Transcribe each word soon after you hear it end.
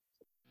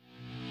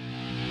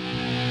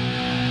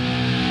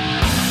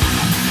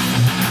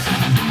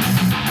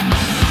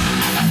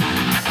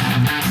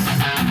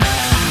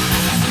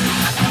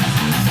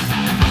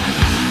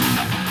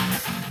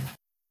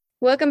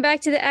Welcome back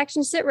to the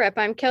Action Sit Rep.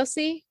 I'm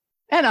Kelsey,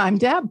 And I'm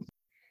Deb.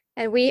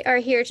 and we are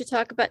here to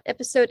talk about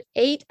episode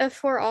 8 of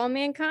For All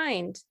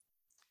Mankind.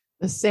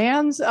 The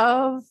sands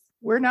of,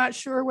 we're not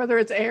sure whether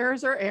it's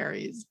Ayers or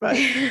Aries, but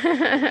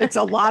it's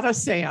a lot of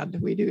sand.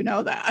 We do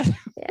know that.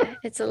 Yeah,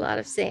 it's a lot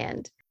of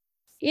sand.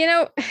 You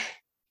know,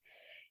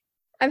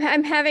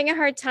 I'm having a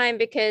hard time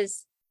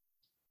because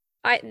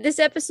this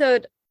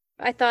episode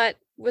I thought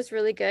was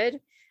really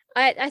good.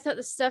 I thought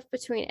the stuff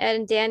between Ed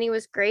and Danny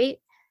was great.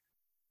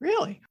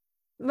 Really?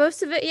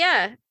 Most of it,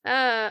 yeah.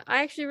 I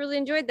actually really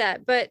enjoyed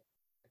that, but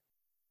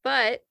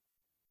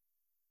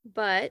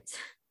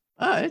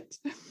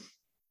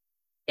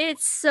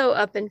it's so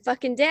up and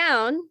fucking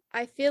down.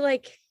 I feel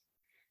like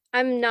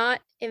I'm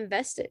not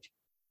invested.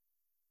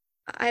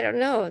 I don't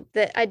know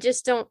that I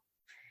just don't.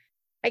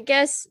 I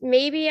guess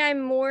maybe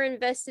I'm more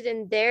invested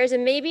in theirs,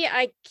 and maybe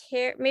I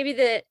care. Maybe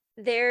that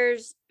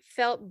theirs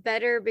felt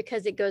better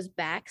because it goes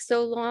back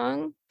so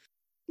long.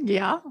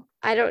 Yeah.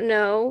 I don't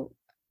know.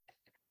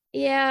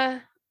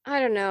 Yeah,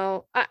 I don't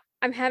know.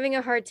 I'm having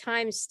a hard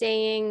time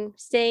staying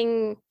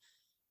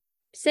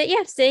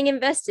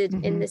invested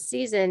in this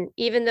season,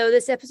 even though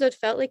this episode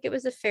felt like it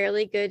was a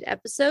fairly good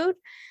episode.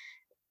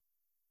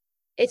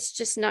 It's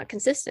just not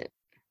consistent.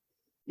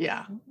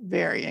 Yeah,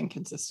 very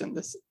inconsistent.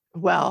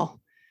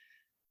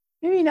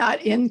 Maybe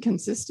not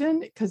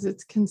inconsistent because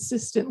it's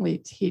consistently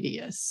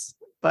tedious,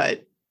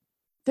 but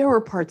there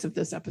were parts of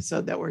this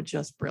episode that were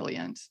just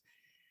brilliant.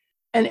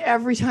 And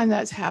every time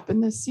that's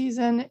happened this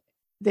season,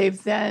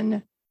 they've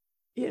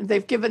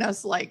given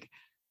us like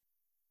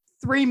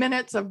 3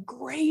 minutes of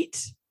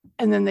great,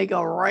 and then they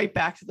go right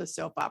back to the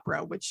soap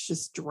opera, which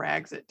just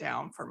drags it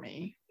down for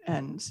me.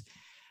 And,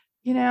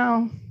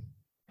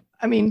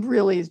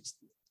 really,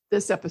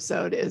 this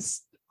episode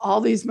is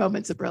all these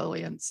moments of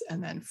brilliance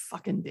and then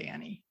fucking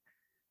Danny.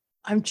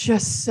 I'm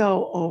just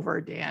so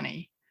over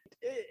Danny.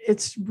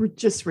 It's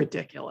just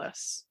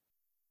ridiculous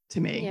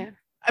to me. Yeah.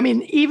 I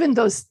mean, even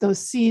those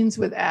scenes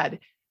with Ed,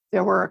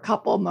 there were a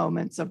couple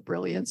moments of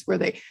brilliance where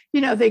they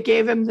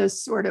gave him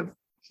this sort of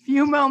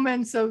few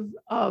moments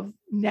of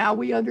now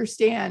we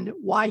understand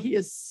why he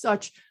is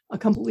such a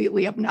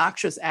completely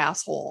obnoxious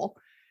asshole.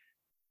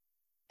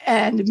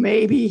 And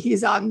maybe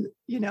he's on,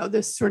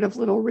 this sort of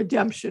little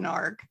redemption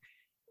arc,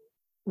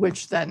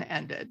 which then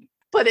ended.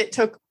 But it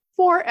took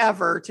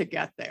forever to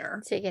get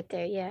there.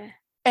 Yeah.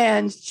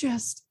 And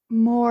just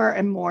more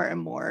and more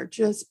and more,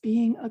 just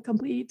being a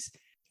complete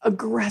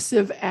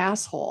aggressive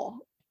asshole.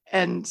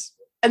 And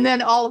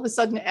then all of a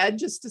sudden, Ed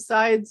just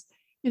decides,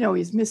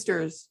 he's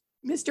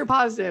Mr.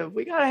 Positive.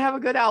 We got to have a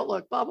good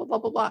outlook, blah, blah, blah,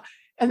 blah, blah.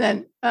 And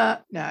then,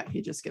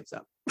 he just gives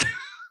up.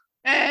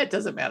 It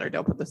doesn't matter.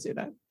 Don't put the suit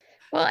on.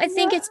 Well, I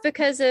think it's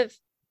because of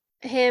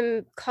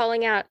him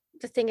calling out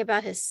the thing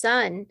about his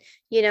son,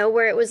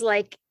 where it was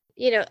like,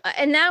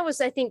 and that was,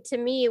 I think, to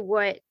me,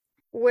 where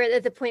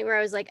at the point where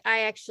I was like,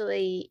 I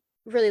actually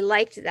really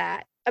liked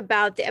that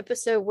about the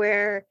episode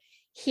where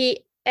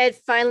Ed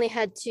finally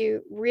had to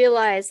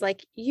realize,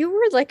 like, you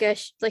were like a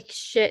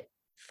shit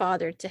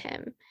father to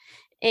him,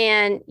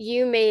 and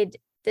you made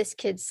this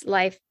kid's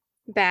life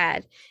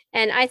bad.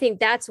 And I think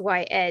that's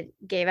why Ed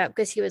gave up,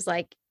 because he was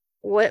like,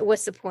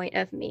 what's the point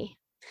of me,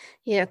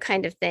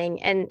 kind of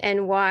thing,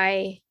 and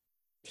why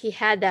he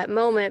had that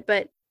moment.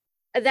 But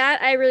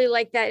that, I really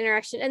like that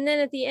interaction. And then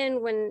at the end,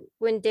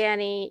 when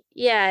Danny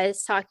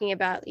is talking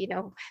about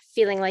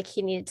feeling like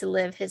he needed to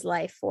live his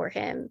life for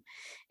him,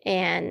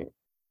 and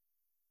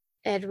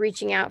Ed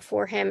reaching out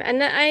for him,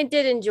 and I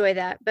did enjoy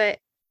that. But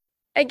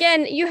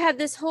again, you have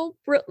this whole,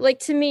 like,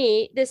 to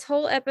me, this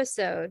whole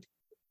episode,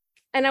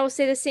 and I will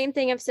say the same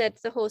thing I've said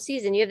the whole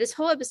season, you have this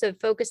whole episode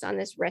focused on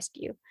this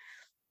rescue,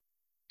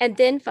 and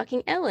then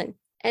fucking Ellen,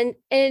 and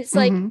it's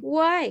like,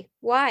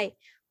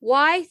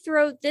 why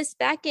throw this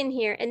back in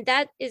here? And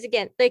that is,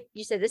 again, like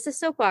you said, this is a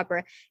soap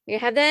opera. You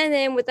have that in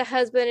then with the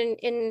husband,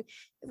 and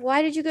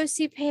why did you go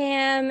see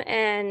Pam?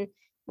 And,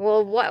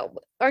 well, what,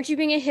 aren't you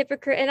being a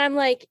hypocrite? And I'm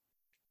like,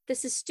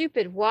 this is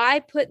stupid. Why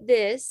put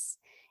this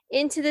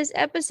into this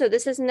episode?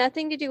 This has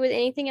nothing to do with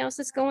anything else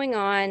that's going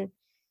on.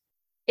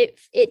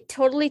 It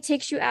totally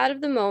takes you out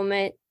of the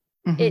moment.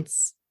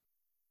 It's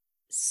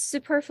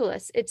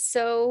superfluous. It's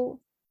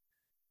so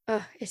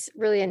it's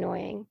really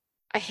annoying.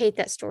 I hate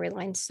that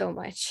storyline so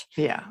much.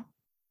 Yeah.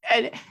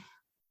 And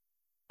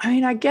I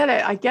mean, I get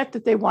it. I get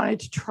that they wanted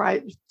to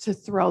try to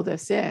throw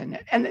this in,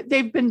 and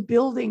they've been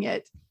building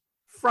it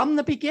from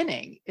the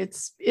beginning.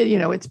 It's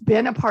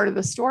been a part of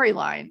the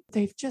storyline.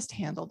 They've just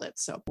handled it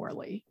so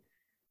poorly.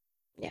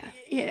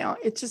 Yeah.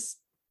 It just,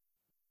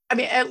 I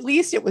mean, at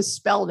least it was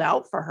spelled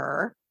out for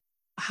her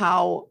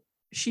how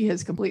she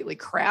has completely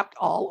crapped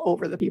all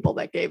over the people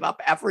that gave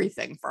up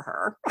everything for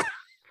her.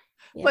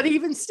 Yeah. But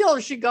even still,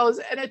 she goes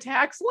and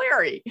attacks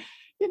Larry.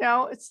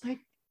 It's like,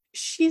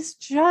 she's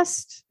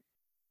just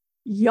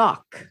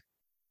yuck.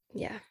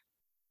 Yeah.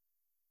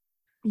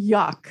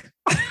 Yuck.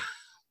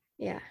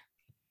 Yeah.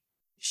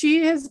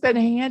 She has been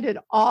handed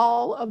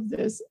all of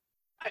this.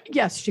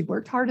 Yes, she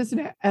worked hard as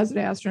an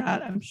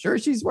astronaut. I'm sure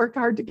she's worked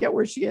hard to get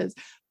where she is,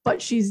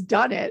 but she's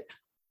done it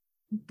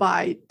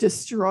by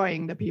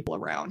destroying the people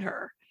around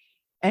her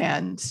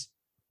and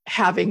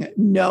having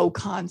no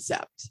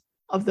concept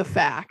of the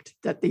fact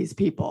that these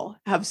people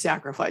have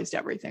sacrificed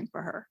everything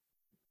for her.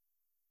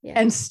 Yeah.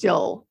 And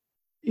still,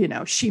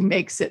 she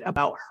makes it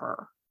about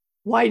her.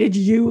 Why did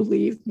you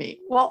leave me?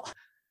 Well,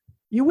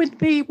 you wouldn't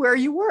be where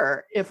you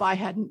were if I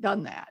hadn't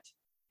done that.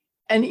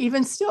 And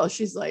even still,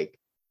 she's like,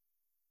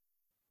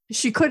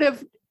 she could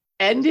have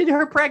ended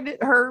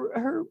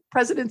her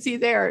presidency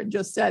there and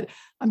just said,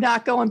 I'm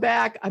not going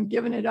back. I'm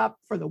giving it up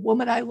for the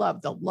woman I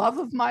love, the love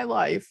of my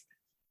life.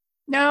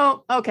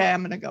 No, okay,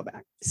 I'm going to go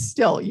back.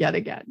 Still, yet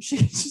again,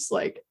 she's just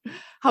like,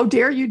 how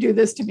dare you do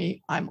this to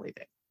me? I'm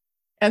leaving.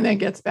 And then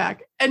gets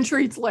back and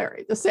treats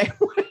Larry the same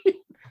way.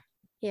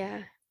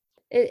 Yeah.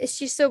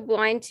 She's so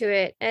blind to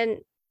it. And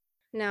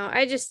no,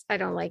 I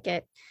don't like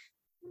it.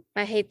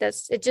 I hate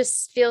this. It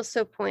just feels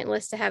so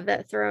pointless to have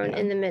that thrown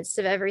in the midst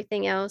of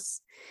everything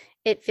else.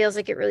 It feels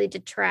like it really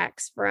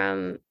detracts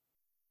from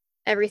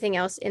everything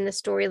else in the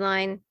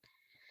storyline.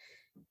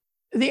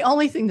 The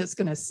only thing that's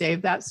going to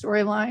save that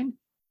storyline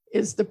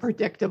is the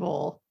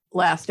predictable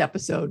last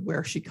episode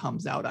where she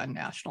comes out on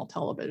national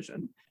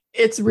television.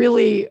 It's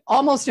really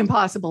almost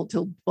impossible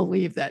to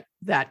believe that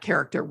that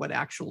character would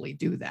actually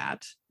do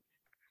that.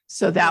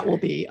 So that will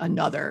be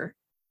another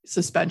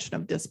suspension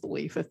of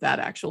disbelief if that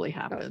actually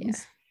happens. Oh, yeah.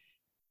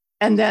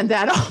 And then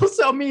that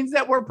also means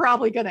that we're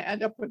probably going to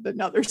end up with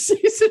another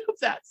season of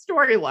that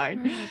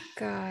storyline. Oh,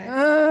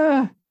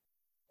 God.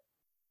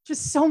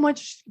 Just so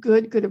much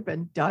good could have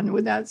been done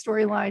with that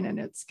storyline, and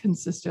it's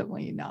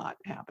consistently not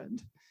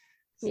happened.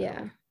 So,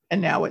 yeah.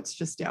 And now it's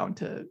just down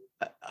to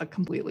a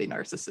completely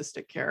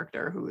narcissistic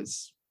character who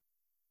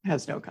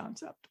has no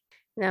concept.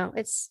 No,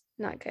 it's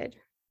not good.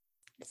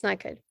 It's not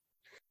good.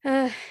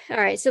 All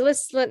right. So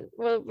we're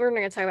not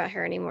going to talk about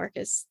her anymore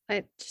because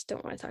I just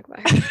don't want to talk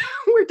about her.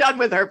 We're done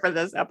with her for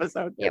this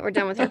episode. Yeah, we're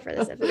done with her for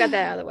this episode. We got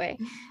that out of the way.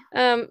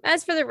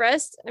 As for the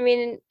rest, I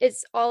mean,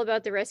 it's all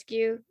about the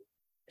rescue.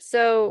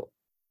 So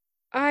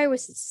I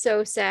was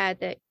so sad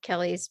that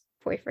Kelly's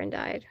boyfriend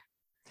died.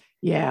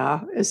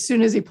 Yeah. As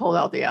soon as he pulled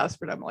out the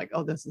aspirin, I'm like,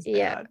 oh, this is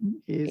bad.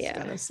 He's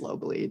gonna slow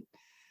bleed.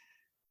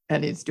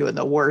 And he's doing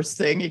the worst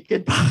thing he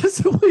could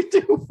possibly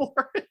do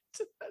for it.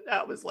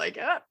 That was like,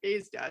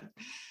 he's done.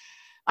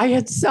 I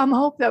had some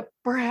hope that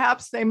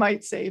perhaps they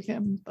might save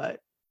him, but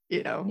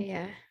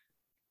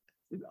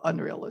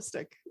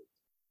unrealistic.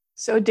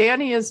 So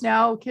Danny has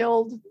now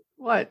killed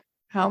what?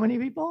 How many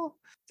people?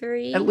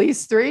 3. At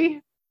least 3?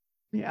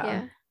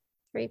 Yeah.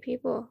 3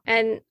 people.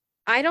 And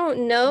I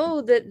don't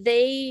know that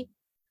they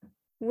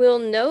will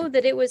know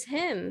that it was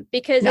him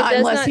because not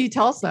unless he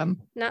tells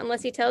them. Not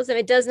unless he tells them.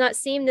 It does not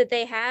seem that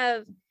they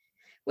have,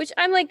 which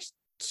I'm like,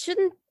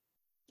 shouldn't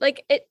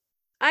like it.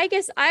 I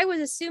guess I was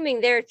assuming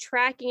they're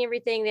tracking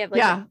everything. They have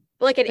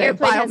like an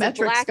airplane has a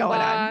black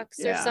box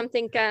or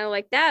something kind of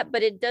like that,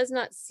 but it does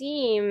not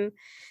seem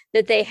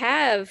that they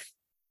have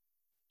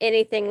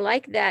anything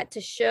like that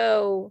to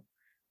show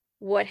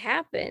what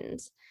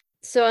happened.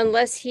 So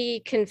unless he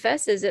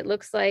confesses, it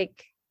looks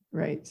like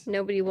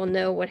nobody will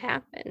know what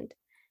happened.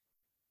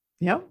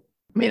 Yep.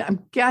 I mean,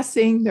 I'm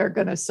guessing they're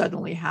going to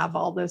suddenly have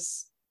all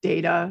this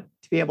data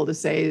to be able to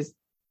say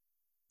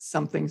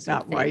something's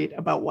not right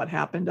about what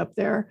happened up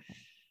there.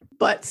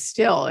 But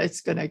still,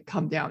 it's going to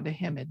come down to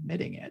him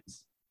admitting it.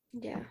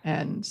 Yeah.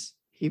 And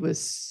he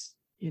was,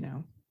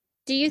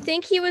 Do you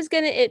think he was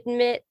going to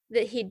admit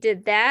that he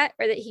did that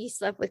or that he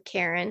slept with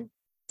Karen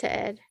to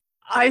Ed?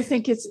 I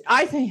think it's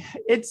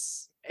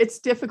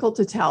difficult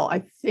to tell.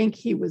 I think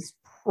he was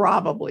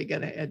probably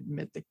going to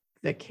admit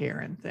the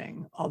Karen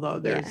thing, although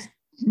there's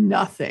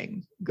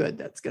nothing good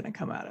that's going to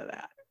come out of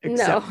that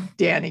except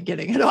Danny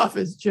getting it off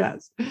his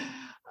chest.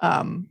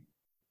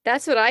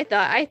 That's what I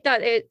thought.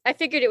 I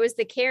figured it was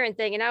the Karen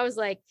thing. And I was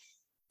like,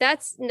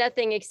 that's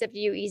nothing except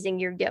you easing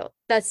your guilt.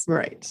 That's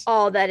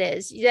all that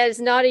is. That is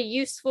not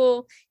you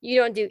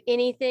don't do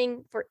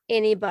anything for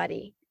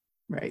anybody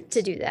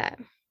to do that.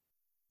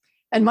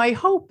 And my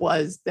hope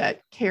was that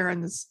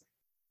Karen's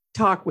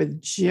talk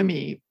with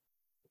Jimmy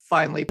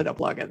finally put a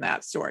plug in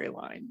that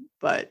storyline,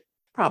 but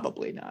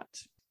probably not.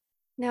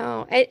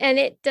 No, and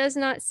it does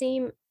not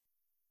seem,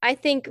 I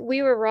think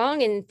we were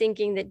wrong in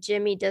thinking that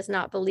Jimmy does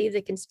not believe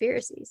the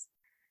conspiracies.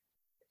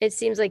 It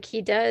seems like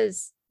he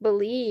does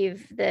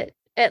believe that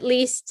at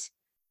least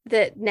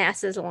that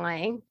NASA's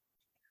lying,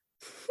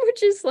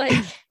 which is like,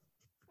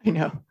 I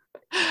know.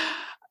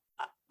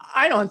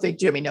 I don't think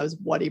Jimmy knows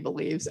what he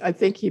believes. I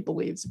think he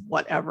believes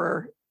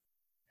whatever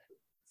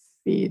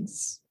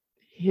feeds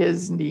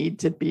his need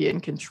to be in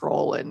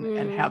control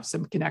and have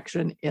some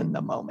connection in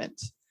the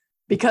moment.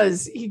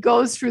 Because he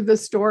goes through the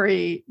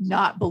story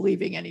not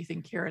believing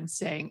anything Karen's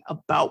saying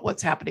about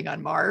what's happening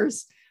on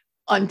Mars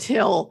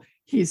until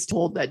he's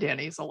told that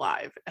Danny's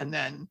alive. And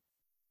then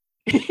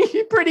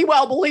he pretty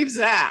well believes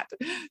that.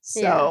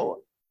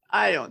 So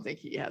I don't think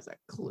he has a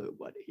clue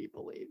what he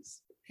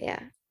believes. Yeah,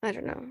 I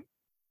don't know.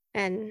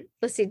 And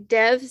let's see,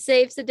 Dev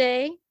saves the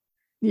day.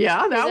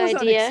 Yeah, that was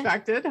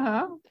unexpected,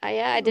 huh?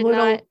 I did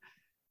not.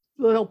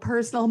 Little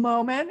personal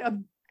moment of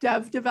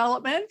Dev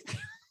development.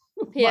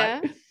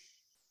 Yeah. But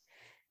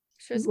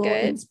Which was his little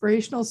good.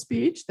 inspirational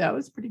speech, that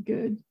was pretty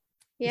good.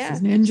 Yeah. This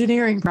is an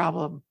engineering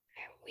problem.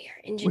 We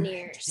are We're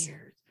engineers.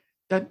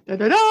 Da, da,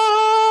 da,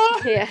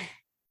 da! Yeah.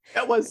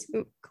 That was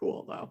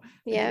cool though.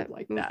 Yeah. I did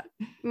like that.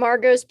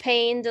 Margot's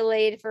pain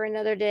delayed for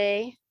another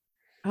day.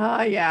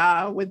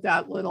 Yeah, with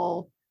that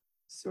little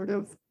sort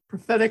of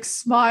prophetic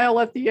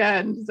smile at the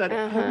end that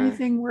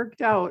everything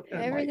worked out.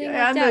 Everything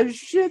and worked out. the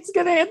shit's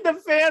gonna hit the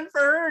fan for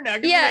her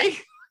next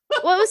week.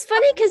 Well, it was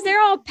funny because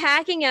they're all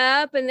packing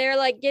up and they're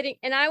like getting,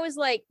 and I was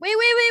like, wait.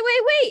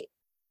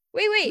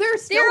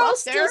 They're all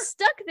still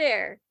stuck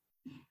there.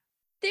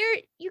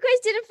 You guys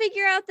didn't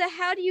figure out the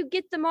how do you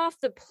get them off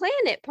the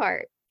planet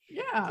part.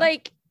 Yeah.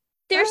 Like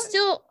they're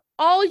still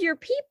all your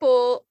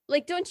people.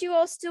 Like, don't you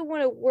all still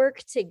want to work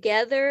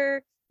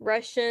together,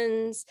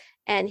 Russians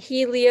and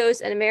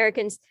Helios and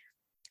Americans,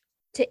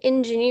 to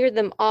engineer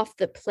them off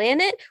the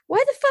planet?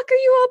 Why the fuck are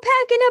you all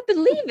packing up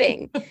and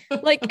leaving?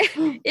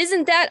 Like,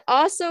 isn't that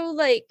also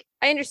like,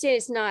 I understand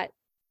it's not,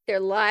 their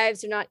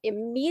lives are not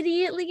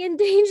immediately in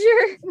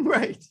danger.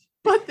 Right.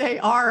 But they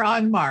are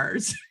on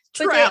Mars.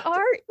 But they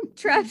are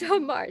trapped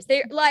on Mars.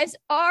 Their lives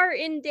are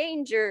in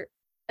danger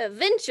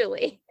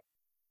eventually.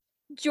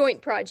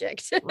 Joint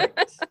project. Right.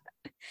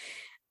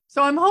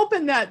 So I'm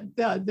hoping that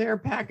they're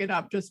packing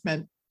up just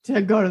meant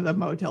to go to the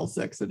Motel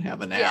 6 and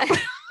have a nap.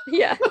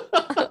 Yeah.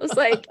 I was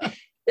like,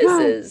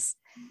 this is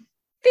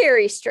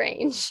very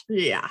strange.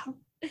 Yeah.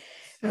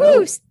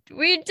 So. Whew,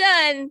 we're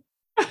done.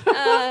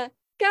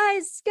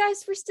 Guys,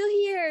 we're still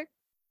here.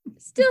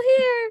 Don't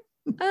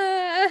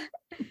have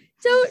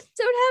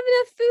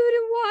enough food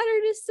and water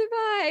to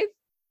survive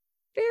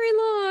very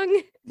long.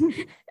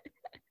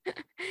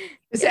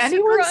 Is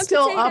anyone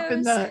still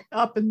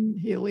up in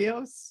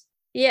Helios?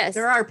 Yes.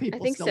 There are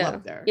people still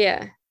up there.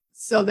 Yeah.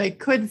 So they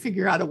could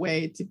figure out a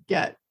way to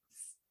get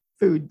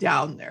food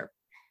down there,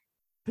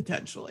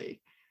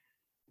 potentially.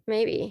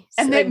 Maybe.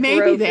 And then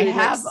maybe they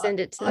have send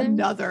it to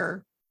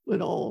another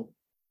little,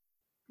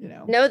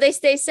 No, they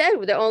said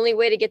the only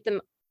way to get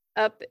them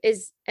up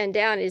and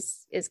down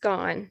is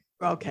gone.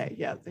 Okay,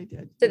 yeah, they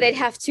did. So they'd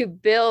have to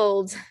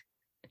build.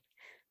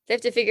 They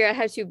have to figure out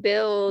how to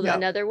build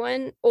another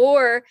one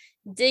or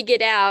dig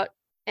it out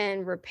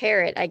and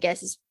repair it, I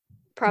guess is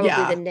probably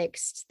the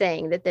next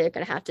thing that they're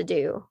going to have to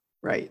do.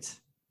 Right.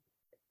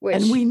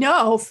 And we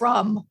know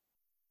from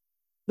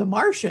The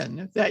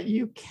Martian that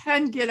you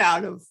can get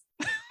out of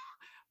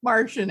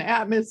Martian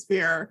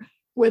atmosphere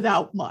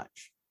without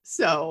much.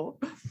 So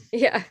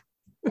yeah.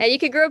 And you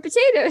can grow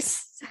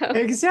potatoes. So.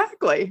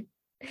 Exactly.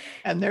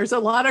 And there's a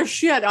lot of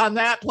shit on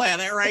that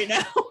planet right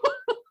now.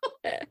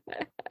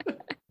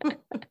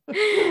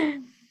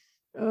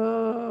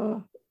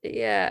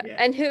 Yeah.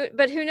 And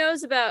who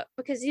knows about,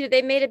 because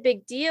they made a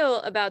big deal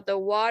about the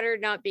water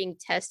not being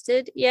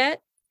tested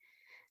yet.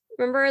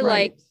 Remember, right.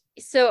 Like,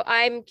 so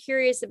I'm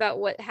curious about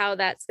how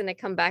that's going to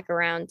come back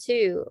around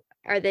too.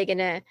 Are they going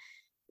to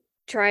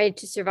try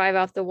to survive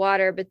off the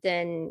water, but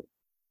then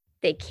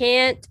they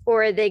can't,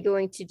 or are they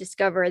going to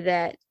discover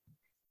that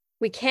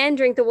we can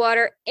drink the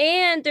water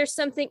and there's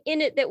something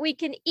in it that we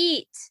can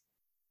eat?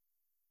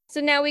 So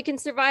now we can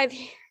survive.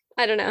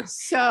 I don't know.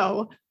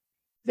 So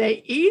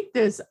they eat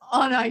this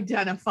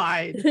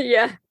unidentified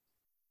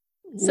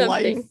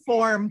life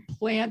form,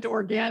 plant,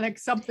 organic,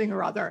 something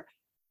or other.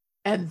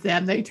 And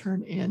then they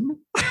turn in.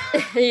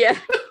 Yeah.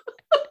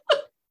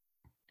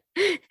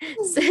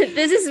 So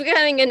this is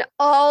becoming an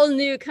all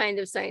new kind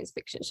of science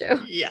fiction show.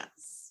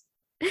 Yes.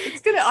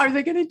 Are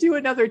they gonna do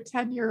another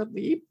 10-year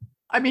leap?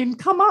 I mean,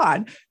 come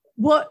on.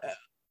 What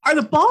are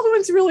the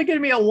Baldwins really gonna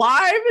be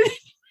alive?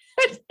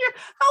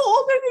 How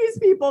old are these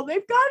people?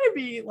 They've got to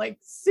be like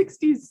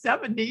 60s,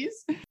 70s.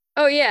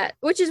 Oh yeah,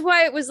 which is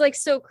why it was like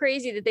so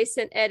crazy that they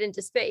sent Ed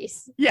into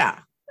space. Yeah,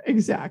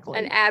 exactly.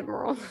 An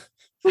admiral.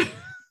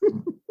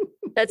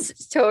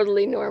 That's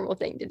totally normal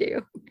thing to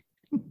do.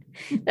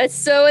 That's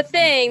so a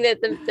thing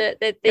that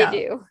they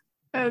do.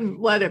 And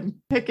let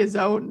him pick his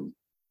own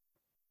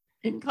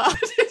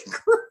incompetent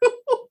crew.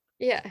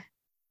 Yeah.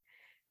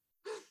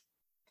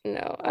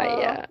 No,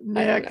 I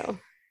don't know.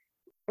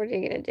 What are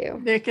you gonna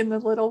do? Nick and the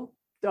little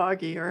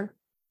doggy are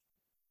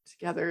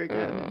together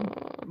again.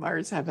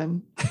 Mars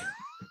heaven.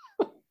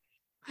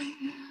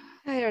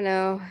 I don't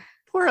know.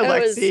 Poor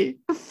Alexei.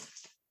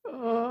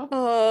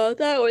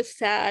 That was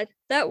sad.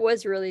 That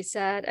was really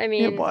sad. I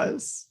mean, it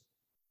was.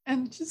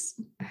 And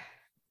just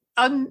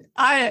to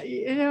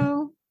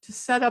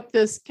set up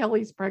this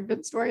Kelly's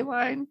pregnant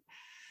storyline.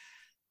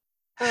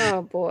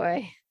 Oh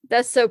boy.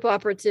 That's soap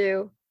opera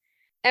too.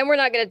 And we're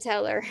not gonna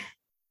tell her.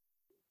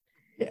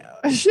 Yeah,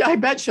 I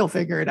bet she'll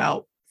figure it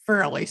out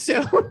fairly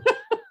soon.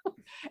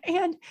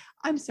 And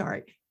I'm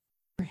sorry,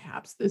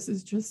 perhaps this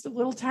is just a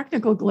little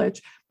technical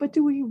glitch, but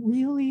do we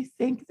really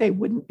think they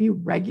wouldn't be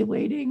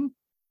regulating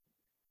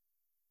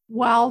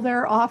while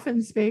they're off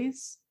in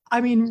space? I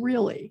mean,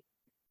 really?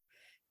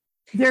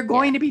 They're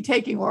going to be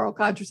taking oral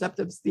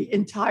contraceptives the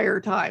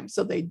entire time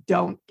so they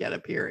don't get a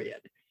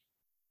period.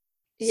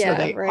 Yeah,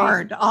 so they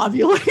aren't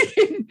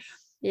ovulating.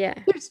 Yeah.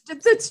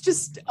 It's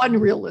just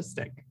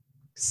unrealistic.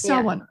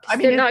 I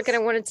mean, they're not going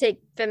to want to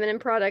take feminine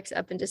products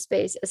up into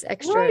space as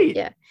extra. Right.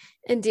 Yeah.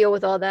 And deal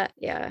with all that.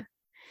 Yeah.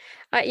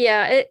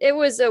 Yeah, it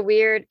was a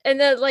weird. And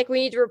then like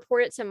we need to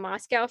report it to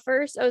Moscow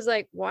first. I was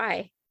like,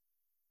 why?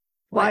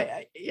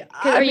 Why?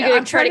 Because are you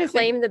going to try to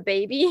claim the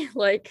baby?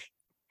 Like,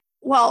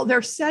 well,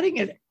 they're setting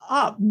it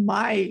up.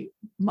 My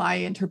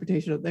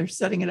interpretation of they're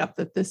setting it up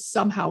that this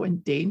somehow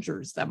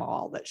endangers them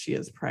all, that she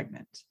is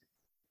pregnant.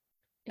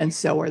 And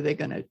so are they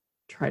going to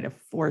try to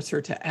force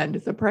her to end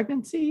the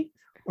pregnancy,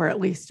 or at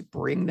least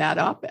bring that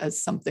up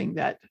as something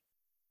that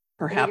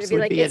perhaps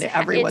would be in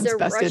everyone's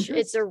best interest?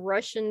 It's a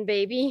Russian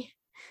baby.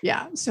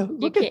 Yeah. So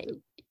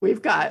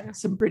we've got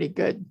some pretty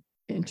good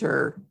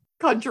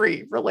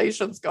inter-country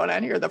relations going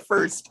on here. The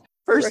first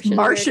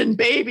Martian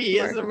baby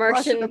is a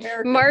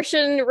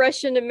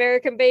Russian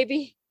American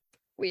baby.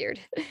 Weird.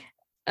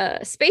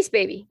 Space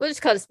baby. We'll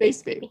just call it a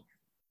space baby.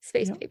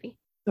 Space baby.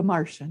 The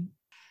Martian.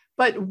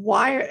 But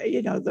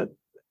why,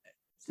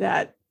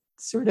 that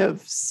sort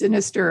of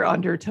sinister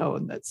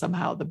undertone that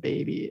somehow the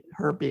baby,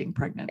 her being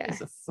pregnant,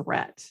 is a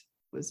threat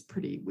was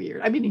pretty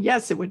weird. I mean,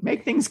 yes, it would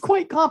make things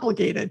quite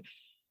complicated.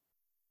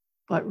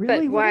 But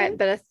really, but why?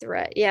 But a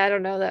threat? Yeah, I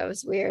don't know. That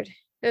was weird.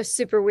 It was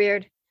super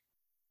weird.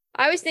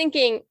 I was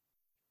thinking,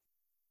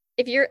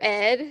 if you're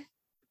Ed,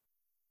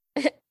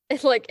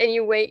 it's like, and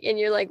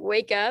you're like,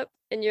 wake up,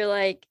 and you're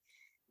like,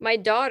 my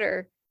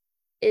daughter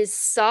is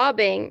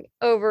sobbing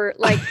over,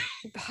 like,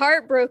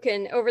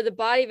 heartbroken over the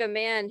body of a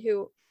man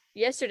who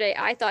yesterday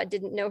I thought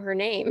didn't know her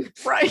name.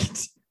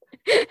 Right.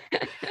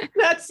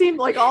 That seemed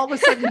like all of a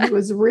sudden he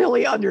was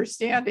really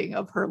understanding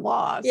of her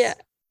loss. Yeah.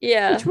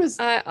 Yeah. Which was,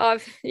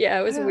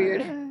 it was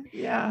weird.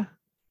 Yeah.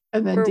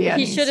 And then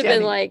Danny, he should have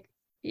been like,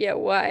 yeah,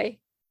 why?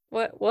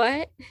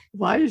 What?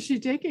 Why is she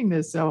taking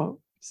this so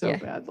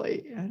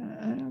badly? I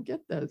don't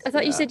get this. I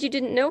thought you said you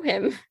didn't know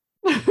him.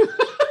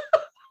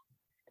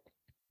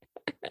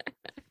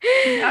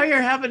 Now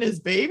you're having his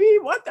baby?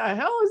 What the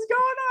hell is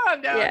going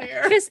on down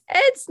here? Because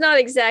Ed's not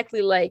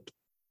exactly like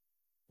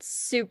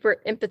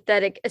super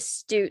empathetic,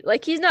 astute.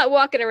 Like, he's not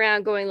walking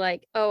around going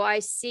like, oh, I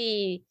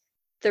see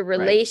the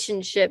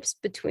relationships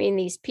between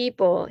these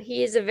people.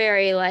 He is a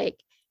very like,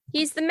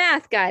 he's the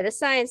math guy, the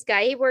science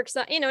guy. He works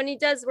on, and he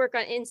does work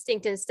on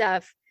instinct and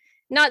stuff.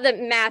 Not the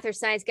math or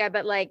science guy,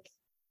 but like,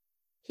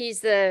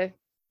 he's I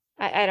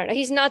don't know.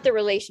 He's not the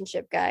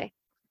relationship guy.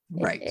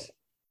 Right.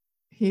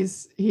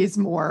 He's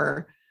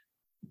more,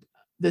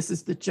 this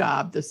is the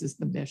job, this is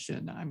the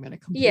mission, I'm going to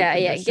complete the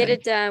mission. Get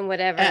it done,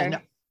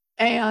 whatever.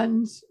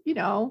 And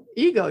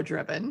ego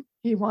driven.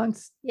 He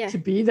wants to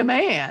be the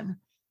man.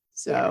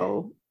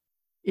 So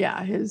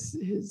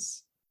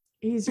he's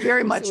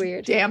very much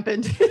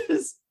dampened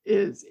his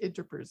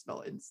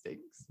interpersonal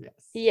instincts.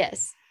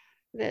 Yes,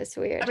 that's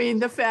weird. I mean,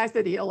 the fact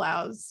that he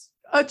allows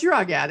a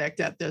drug addict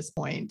at this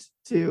point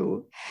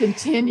to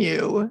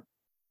continue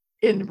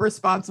in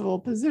responsible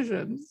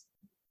positions.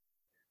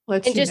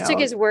 And just took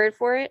his word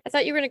for it. I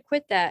thought you were going to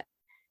quit that.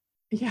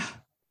 Yeah.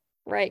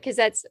 Right. Because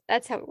that's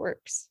how it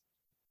works.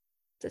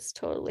 That's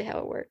totally how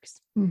it works.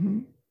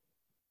 Mm-hmm.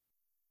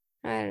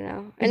 I don't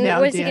know. And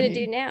what is he going to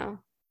do now?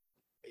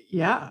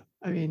 Yeah.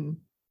 I mean,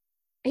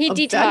 he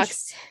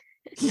detoxed.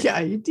 He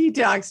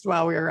detoxed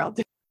while we were out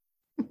there.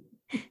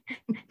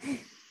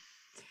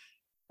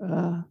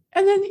 And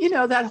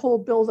then, that whole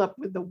buildup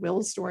with the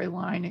Will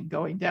storyline and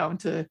going down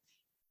to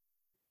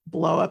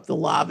blow up the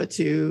lava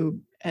tube.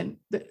 And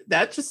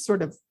that just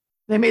sort of,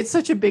 they made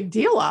such a big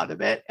deal out of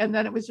it. And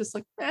then it was just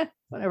like,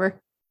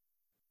 whatever.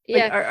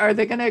 Yeah. Like, are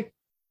they going to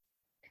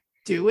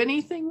do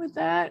anything with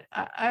that?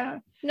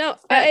 No,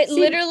 it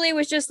literally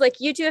was just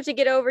like, you two have to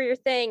get over your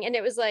thing. And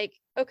it was like,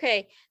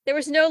 okay, there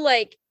was no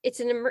like, they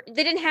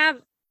didn't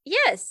have,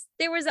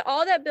 there was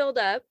all that build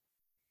up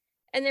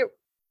and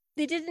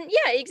they didn't,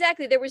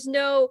 exactly. There was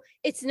no,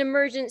 it's an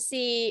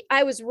emergency.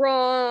 I was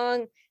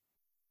wrong.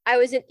 I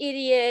was an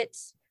idiot,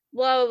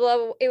 blah, blah,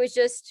 blah. It was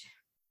just,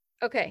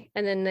 okay.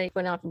 And then they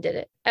went off and did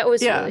it. That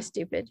was really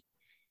stupid.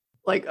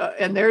 Like,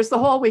 and there's the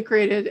hole we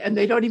created and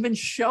they don't even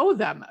show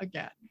them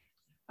again.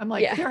 I'm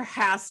like, there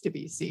has to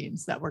be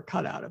scenes that were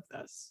cut out of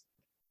this.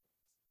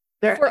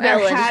 There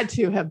had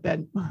to have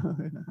been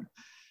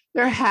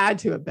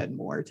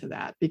more to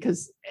that,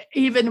 because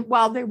even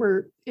while they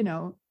were,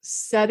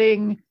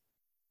 setting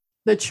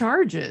the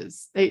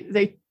charges,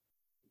 they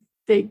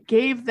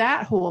gave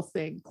that whole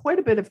thing quite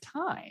a bit of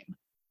time.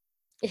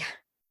 Yeah.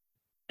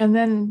 And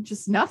then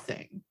just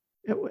nothing.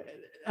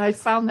 I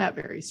found that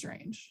very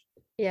strange.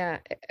 Yeah,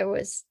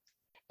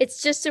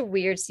 it's just a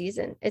weird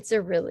season. It's a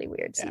really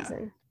weird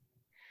season.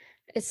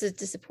 It's a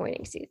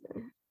disappointing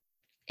season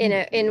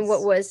in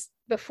what was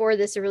before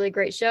this a really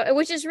great show,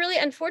 which is really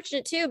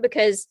unfortunate too,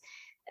 because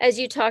as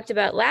you talked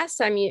about last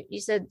time, you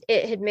said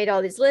it had made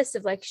all these lists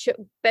of like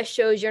best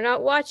shows you're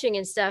not watching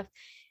and stuff.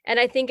 And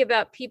I think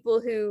about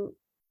people who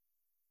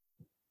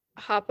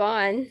hop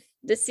on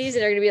this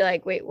season are going to be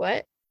like, wait,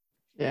 what?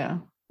 Yeah.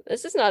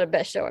 This is not a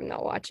best show I'm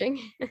not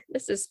watching.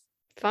 This is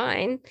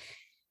fine.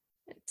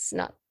 It's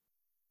not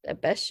a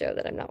best show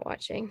that I'm not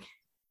watching.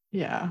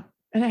 Yeah.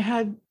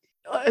 And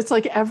it's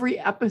like every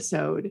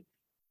episode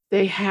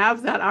they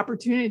have that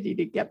opportunity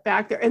to get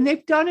back there. And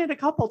they've done it a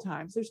couple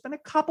times. There's been a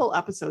couple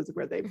episodes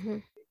where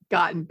they've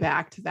gotten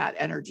back to that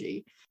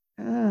energy.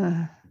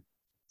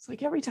 It's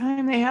like every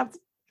time they have,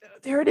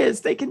 there it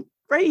is. They can,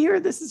 right here,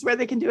 this is where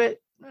they can do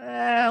it.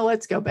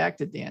 Let's go back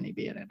to Danny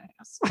being an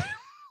ass.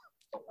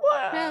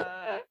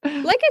 Well,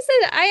 like I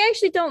said, I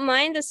actually don't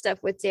mind the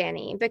stuff with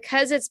Danny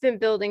because it's been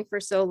building for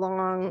so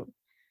long.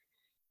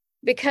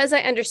 Because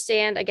I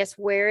understand, I guess,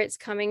 where it's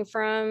coming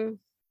from.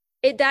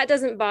 That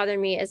doesn't bother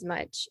me as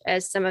much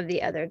as some of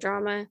the other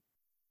drama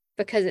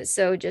because it's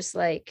so just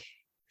like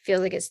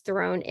feels like it's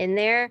thrown in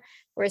there,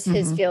 whereas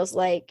his feels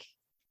like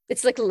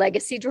it's like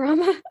legacy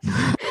drama.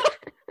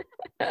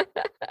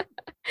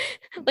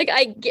 Like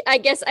I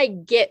guess I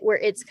get where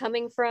it's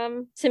coming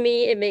from. To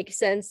me, it makes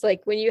sense.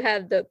 Like when you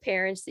have the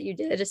parents that you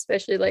did,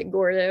 especially like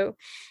Gordo,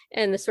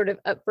 and the sort of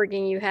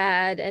upbringing you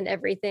had and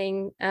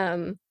everything.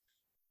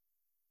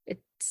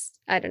 It's,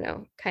 I don't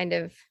know, kind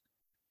of.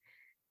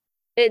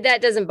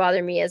 That doesn't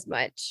bother me as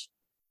much,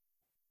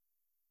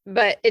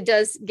 but it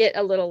does get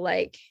a little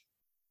like,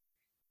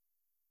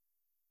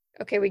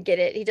 okay, we get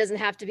it. He doesn't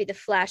have to be the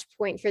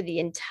flashpoint for the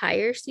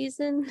entire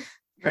season.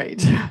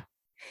 Right.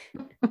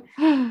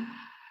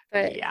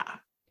 But yeah,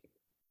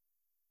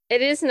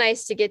 it is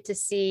nice to get to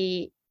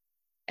see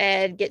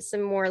Ed get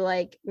some more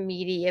like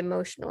meaty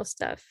emotional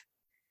stuff,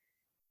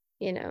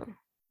 you know.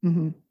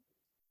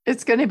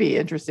 It's going to be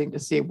interesting to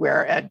see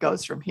where Ed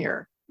goes from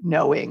here,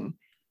 knowing,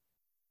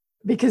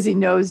 because he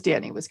knows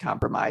Danny was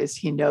compromised.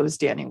 He knows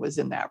Danny was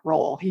in that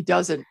role. He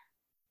doesn't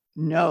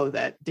know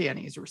that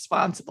Danny's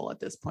responsible at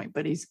this point,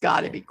 but he's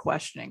got to be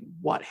questioning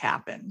what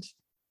happened.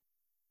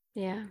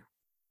 Yeah.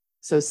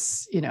 So,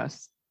 you know,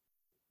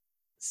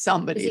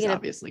 somebody's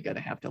obviously going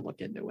to have to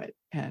look into it.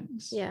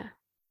 And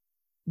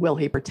will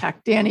he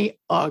protect Danny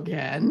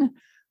again?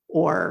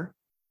 Or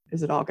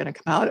is it all going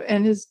to come out?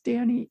 And is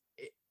Danny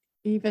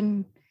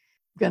even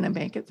going to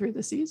make it through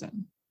the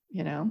season?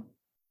 You know,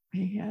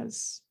 he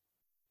has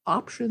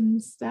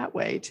options that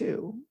way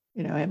too.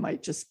 You know, it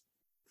might just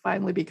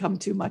finally become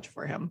too much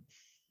for him.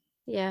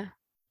 Yeah.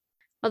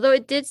 Although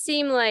it did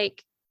seem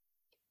like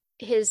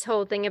his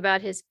whole thing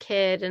about his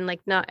kid and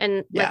like not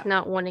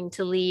wanting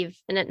to leave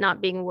and it not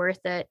being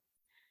worth it.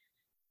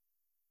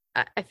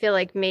 I feel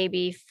like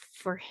maybe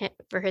for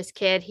his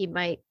kid, he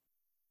might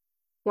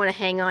want to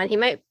hang on. He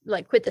might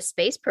like quit the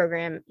space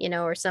program, you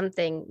know, or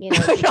something, you know.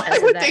 I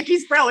would think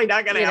he's probably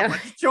not going to have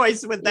much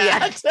choice with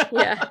that.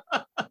 Yeah.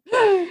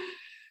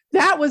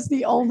 That was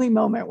the only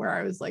moment where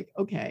I was like,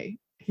 okay,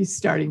 he's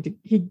starting to,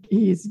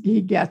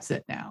 he gets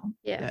it now.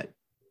 Yeah. That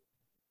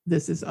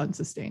this is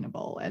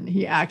unsustainable. And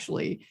he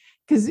actually,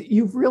 because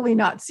you've really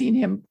not seen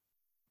him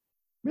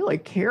really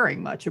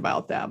caring much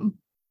about them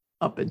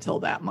up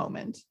until that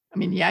moment. I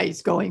mean, yeah,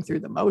 he's going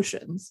through the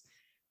motions,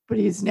 but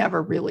he's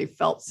never really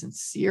felt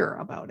sincere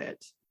about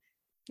it.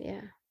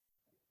 Yeah.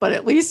 But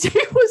at least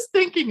he was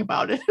thinking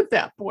about it at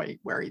that point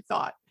where he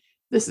thought,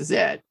 this is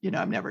it. You know,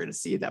 I'm never going to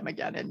see them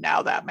again. And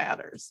now that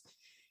matters.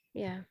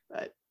 Yeah.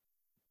 But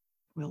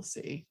we'll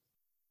see.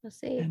 We'll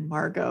see. And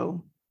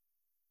Margot,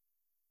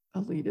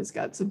 Alita's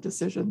got some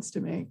decisions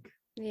to make.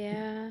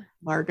 Yeah.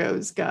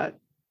 Margot's got,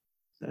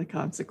 the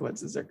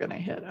consequences are going to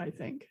hit, I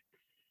think.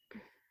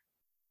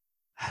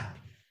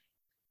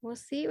 We'll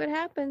see what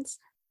happens.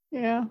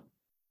 Yeah.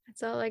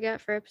 That's all I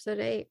got for episode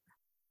 8.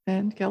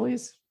 And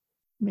Kelly's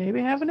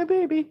maybe having a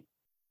baby.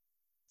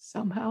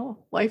 Somehow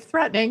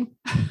life-threatening.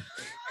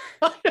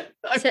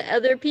 To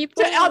other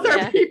people? To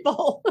other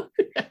people.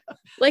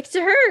 Like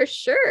to her,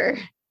 sure.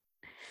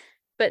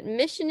 But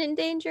mission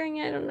endangering,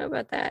 I don't know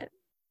about that.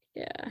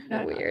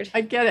 Yeah, weird.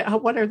 I get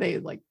it. What are they,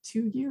 like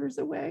 2 years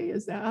away?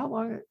 Is that how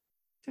long it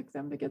took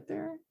them to get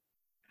there?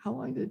 How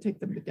long did it take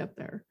them to get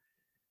there?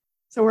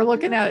 So we're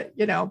looking at,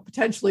 you know,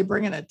 potentially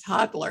bringing a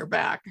toddler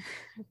back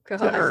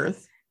to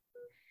Earth.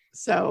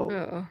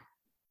 So,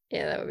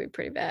 yeah, that would be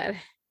pretty bad.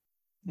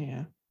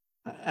 Yeah,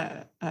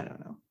 I don't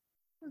know.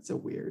 It's a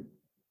weird,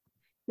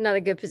 not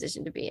a good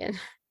position to be in.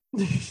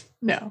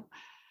 No,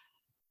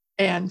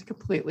 and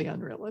completely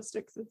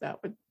unrealistic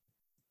that would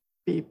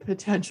be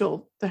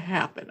potential to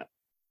happen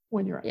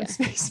when you're on a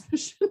space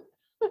mission.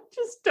 I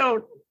just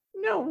don't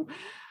know.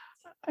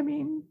 I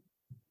mean,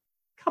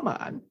 come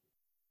on.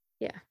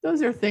 Yeah.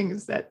 Those are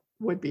things that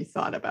would be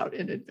thought about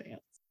in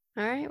advance.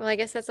 All right. Well, I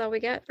guess that's all we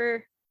got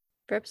for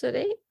episode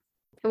 8.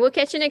 And we'll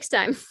catch you next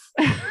time.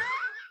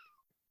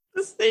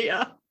 See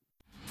ya.